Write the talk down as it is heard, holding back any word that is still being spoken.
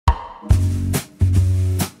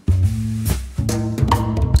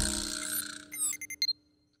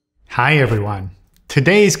Hi everyone.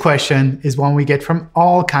 Today's question is one we get from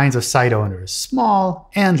all kinds of site owners, small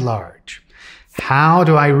and large. How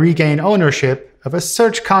do I regain ownership of a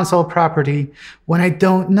Search Console property when I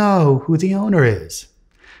don't know who the owner is?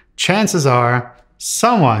 Chances are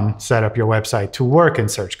someone set up your website to work in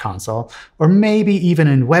Search Console, or maybe even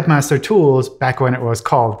in Webmaster Tools back when it was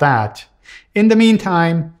called that. In the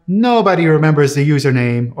meantime, nobody remembers the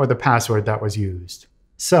username or the password that was used.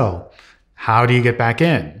 So, how do you get back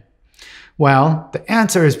in? Well, the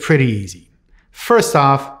answer is pretty easy. First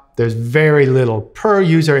off, there's very little per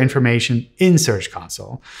user information in Search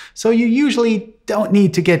Console, so you usually don't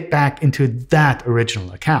need to get back into that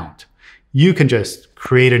original account. You can just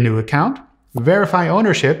create a new account, verify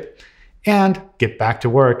ownership, and get back to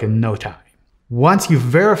work in no time. Once you've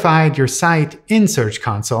verified your site in Search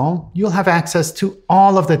Console, you'll have access to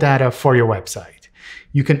all of the data for your website.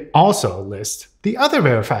 You can also list the other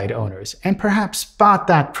verified owners and perhaps spot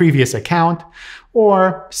that previous account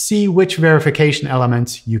or see which verification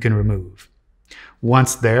elements you can remove.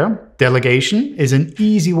 Once there, delegation is an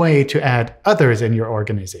easy way to add others in your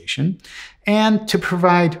organization and to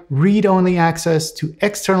provide read-only access to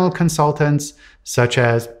external consultants such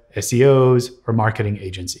as SEOs or marketing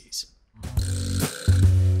agencies.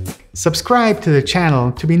 Subscribe to the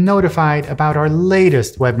channel to be notified about our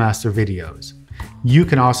latest Webmaster videos. You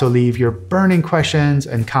can also leave your burning questions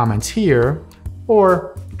and comments here,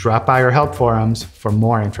 or drop by our help forums for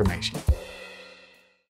more information.